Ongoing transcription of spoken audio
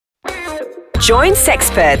Join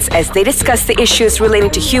Sexperts as they discuss the issues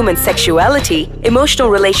relating to human sexuality, emotional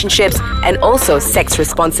relationships, and also sex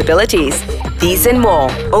responsibilities. These and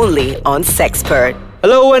more, only on Sexpert.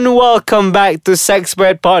 Hello and welcome back to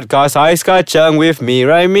Sexpert Podcast. Ais Kacang with me,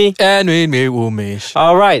 Raimi. And with me, Umesh.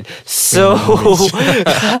 Alright, so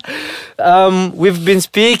we've been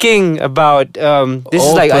speaking about this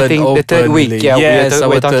is like I think the third week. Yeah, yes,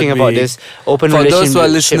 we're talking about this open For relationship those who are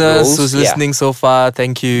listeners rules. who's listening so far,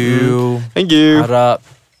 thank you. Thank you. Harap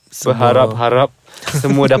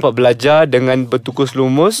Semua dapat belajar dengan bertukus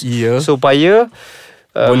lumus supaya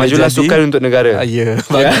majulah jadi sukan untuk negara.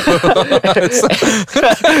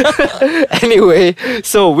 Anyway,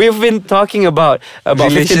 so we've been talking about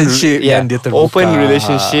relationship yang dia terbuka, open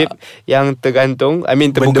relationship yang tergantung,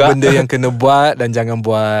 terbuka. Benda-benda yang kena buat dan jangan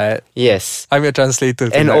buat. Yes. I'm your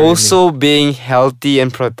translator. And also being healthy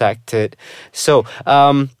and protected. So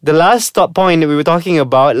the last point that we were talking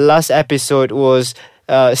about last episode was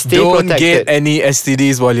stay don't protected. get any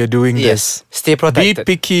STDs while you're doing this. Stay protected.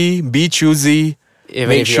 Be picky, be choosy. Even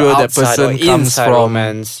make sure that person comes from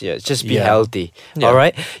romance. Just be healthy.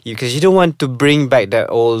 Alright? Because you don't want to bring back that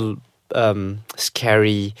old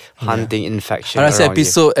scary hunting infection. I rasa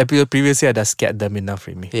episode previously I dah scared them enough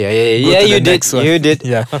with me. You did.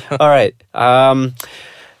 Yeah. Alright.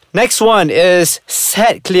 Next one is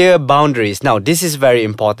set clear boundaries. Now this is very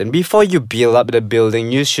important. Before you build up the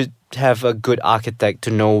building, you should have a good architect to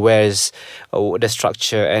know where's the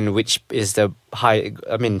structure and which is the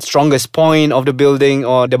strongest point of the building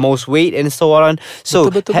or the most weight and so on. So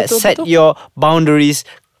set your boundaries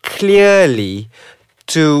clearly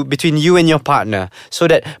between you and your partner, so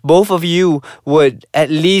that both of you would at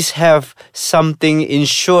least have something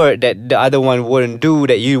ensured that the other one wouldn't do,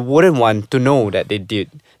 that you wouldn't want to know that they did.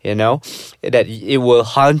 You know, that it will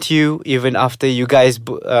haunt you even after you guys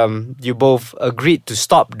you both agreed to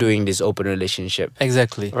stop doing this open relationship.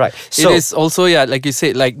 Exactly. Right. So it is also like you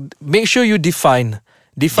said, like make sure you define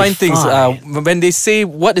things. When they say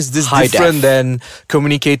what is this different than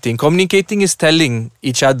communicating? Communicating is telling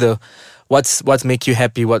each other what's make you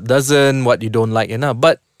happy, what doesn't, what you don't like,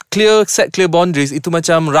 but set clear boundaries, itu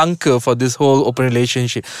macam rangka for this whole open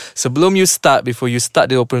relationship. Before you start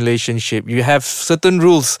the open relationship, you have certain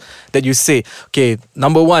rules that you say, okay,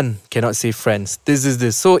 number 1, cannot say friends. This is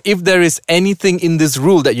this. So if there is anything in this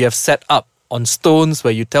rule that you have set up on stones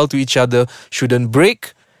where you tell to each other shouldn't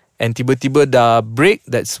break, and tiba-tiba dah break,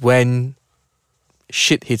 that's when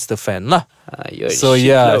shit hits the fan lah. So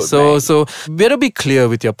better be clear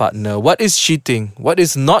with your partner. What is cheating? What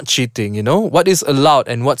is not cheating? What is allowed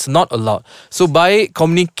and what's not allowed. So baik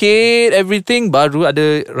communicate everything, baru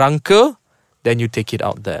ada rangka, then you take it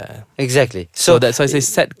out there. Exactly. So that's why I say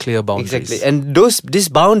set clear boundaries. Exactly. And these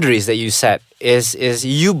boundaries that you set is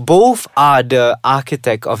you both are the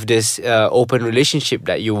architect of this open relationship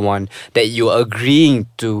that you want, that you're agreeing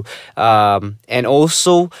to, and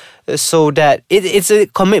also so that it's a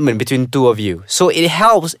commitment between two of you. So it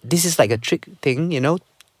helps. This is like a trick thing, to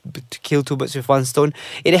kill two birds with one stone.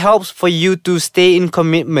 It helps for you to stay in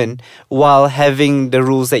commitment while having the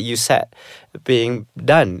rules that you set being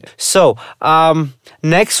done. So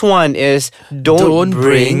next one is don't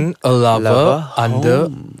bring a lover under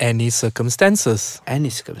any circumstances.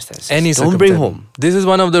 Don't bring home. This is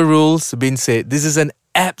one of the rules being said. This is an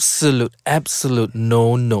absolute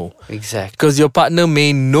no. Exactly. Because your partner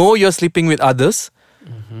may know you're sleeping with others,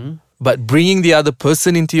 but bringing the other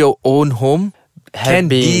person into your own home can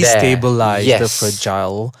destabilize the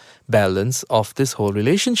fragile balance of this whole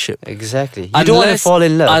relationship. Exactly. You don't want to fall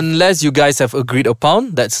in love. Unless you guys have agreed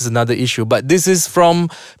upon, that's another issue. But this is from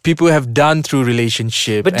people who have done through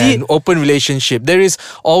relationship and open relationship. There is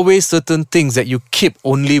always certain things that you keep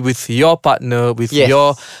only with your partner, with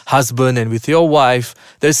your husband and with your wife.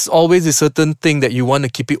 There's always a certain thing that you want to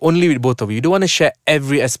keep it only with both of you. You don't want to share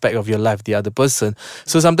every aspect of your life with the other person.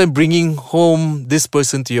 So sometimes bringing this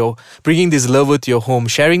lover to your home,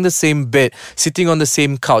 sharing the same bed, sitting on the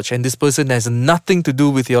same couch, and this person has nothing to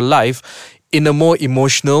do with your life in a more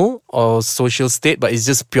emotional or social state, but it's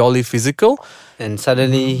just purely physical. And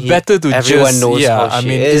suddenly everyone knows how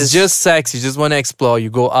she is. It's just sex. You just want to explore.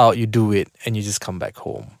 You go out, you do it, and you just come back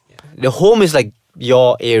home. The home is like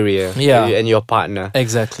your area and your partner.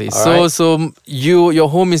 Exactly. So your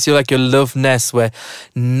home is like your love nest where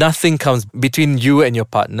nothing comes between you and your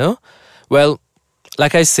partner. Well,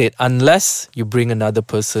 like I said, unless you bring another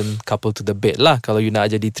couple to the bed lah. Kalau you nak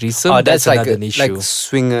jadi threesome, that's like another issue. Like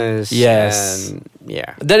swingers. Yes. And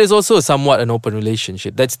Yeah. That is also somewhat an open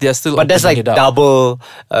relationship. They're still But that's opening like it up. double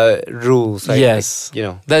rules. Yes.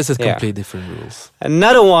 That's a Yeah. completely different rules.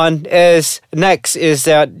 Another one is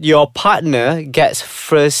that your partner gets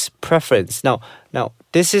first preference. Now,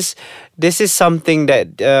 this is something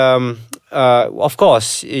that of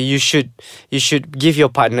course you should give your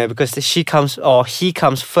partner, because she comes or he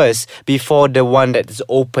comes first before the one that is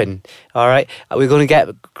open. All right, we're going to get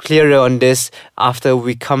clearer on this after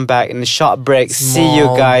we come back in a short break. See you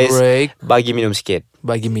guys. Break. Bagi minum sikit.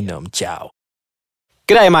 Bagi minum. Ciao.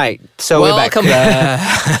 G'day, Mike. So we're back. Welcome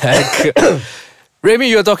back. Remy,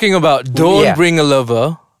 you're talking about don't bring a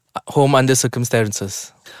lover home under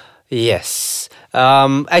circumstances. Yes.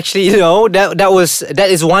 Actually, that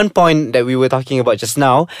is one point that we were talking about just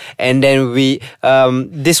now, and then we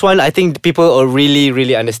this one I think people will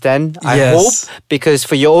really understand. I hope, because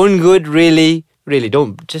for your own good, really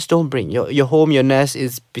don't bring your home, your nest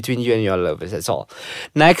is between you and your lovers. That's all.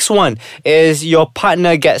 Next one is your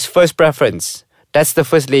partner gets first preference. That's the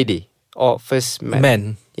first lady or first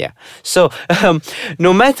man. Yeah. So,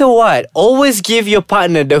 no matter what, always give your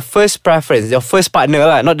partner the first preference. Your first partner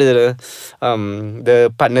lah, not the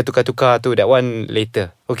partner tukar-tukar tu. That one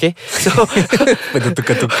later. Okay. So,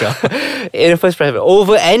 tukar-tukar. In the first preference,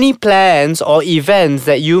 over any plans or events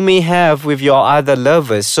that you may have with your other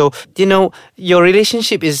lovers. So, your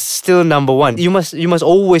relationship is still number one. You must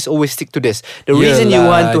always stick to this. The reason you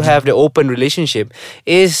want to have the open relationship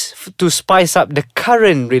is to spice up the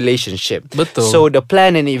current relationship. Betul. So the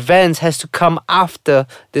plan and events has to come after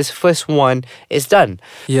this first one is done.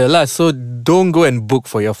 Yalah, so don't go and book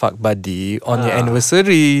for your fuck buddy on your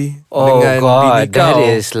anniversary. Oh dengan God, bini kau. that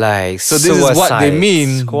is like So this is what they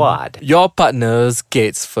mean. Squad. Your partners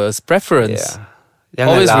gets first preference. Yeah.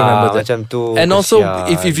 Always remember that. Macam tu, and also,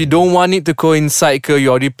 kesian. if you don't want it to coincide ke, you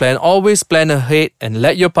already plan, always plan ahead and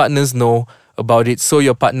let your partners know about it, so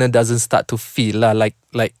your partner doesn't start to feel lah like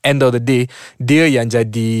end of the day dia yang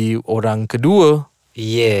jadi orang kedua.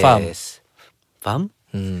 Yes. Faham?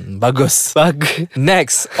 Bagus.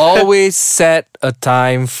 Next, always set a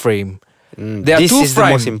time frame. There are This two is the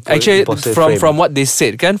most actually important from what they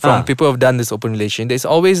said, from people who have done this open relation, there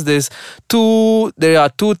are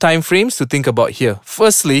two time frames to think about here.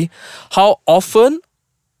 Firstly, how often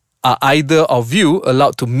are either of you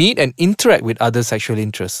allowed to meet and interact with other sexual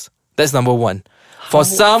interests? That's number one. For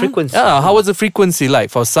some, frequency? how was the frequency like?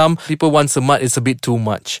 For some people, once a month is a bit too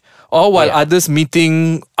much. Or while others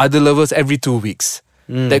meeting other lovers every 2 weeks.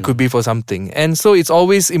 That could be for something. And so it's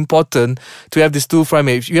always important to have this two frame.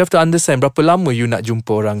 You have to understand berapa lama you nak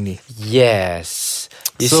jumpa orang ni. Yes.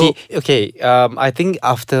 You see, okay, I think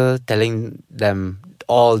after telling them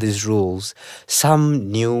all these rules,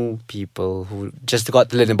 some new people who just got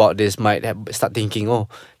to learn about this might start thinking,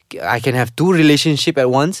 I can have two relationships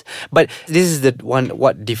at once. But this is the one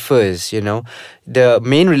what differs, The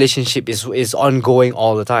main relationship is ongoing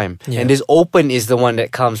all the time. Yeah. And this open is the one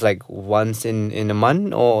that comes like once in a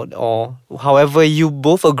month or however you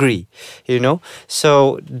both agree,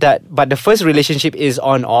 So but the first relationship is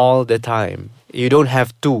on all the time. You don't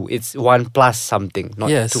have two. It's 1 plus something, not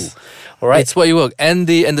two. All right. It's what you work. And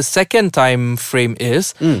the second time frame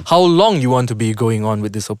is how long you want to be going on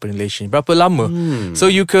with this open relationship. Berapa lama? So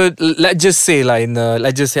you could let's just say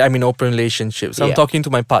I'm in open relationship. So I'm talking to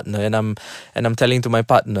my partner and I'm telling to my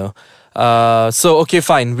partner, so okay,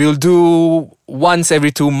 fine, we'll do once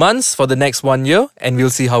every 2 months for the next 1 year, and we'll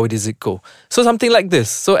see how it go. So something like this.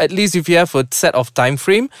 So at least if you have a set of time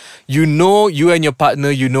frame, you and your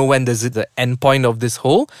partner, when does it the end point of this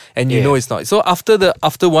whole, and it's not. So after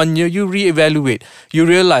 1 year, you reevaluate. You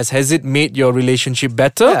realize, has it made your relationship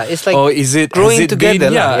better? Yeah, it's like or is it growing together?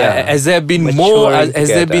 Has there been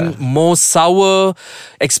more sour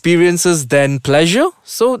experiences than pleasure?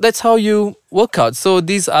 So that's how you work out. So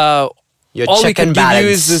these are your all we check can and give you balance.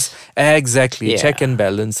 is this, exactly, Yeah. check and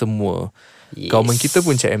balance semua. Yes. Government kita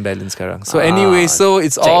pun check and balance sekarang. So anyway, so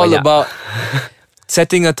it's check all banyak. about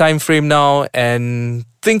setting a time frame now and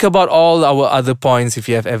think about all our other points. If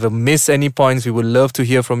you have ever missed any points, we would love to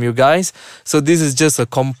hear from you guys. So this is just a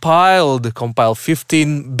compiled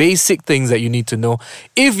 15 basic things that you need to know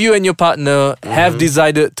if you and your partner have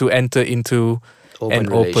decided to enter into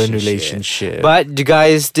an open relationship. But you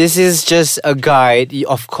guys, this is just a guide.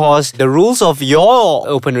 Of course, the rules of your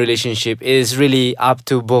open relationship is really up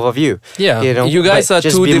to both of you. Yeah, you but guys are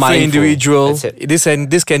just two be different mindful. individuals. That's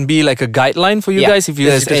it. This can be like a guideline for you guys if you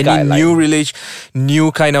this have is any guideline.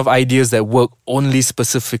 new kind of ideas that work only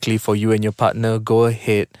specifically for you and your partner. Go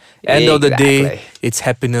ahead. End of the day, Exactly. it's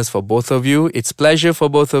happiness for both of you. It's pleasure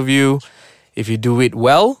for both of you. If you do it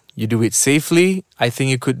well, you do it safely, I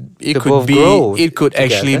think it could grow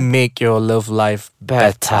actually together. make your love life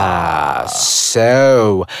better.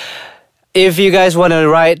 So, if you guys want to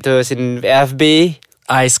write to us in FB,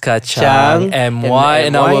 Ais Kacang MY,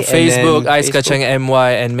 and our Facebook, Ais Kacang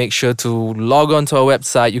MY, and make sure to log on to our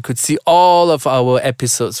website. You could see all of our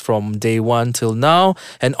episodes from day 1 till now,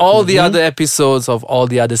 and all the other episodes of all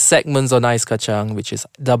the other segments on Ais Kacang, which is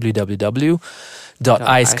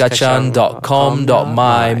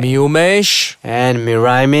www.aiskacang.com.my. Me Umesh and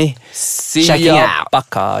Miraimi. See Checking ya. out.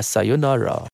 Paka. Sayonara.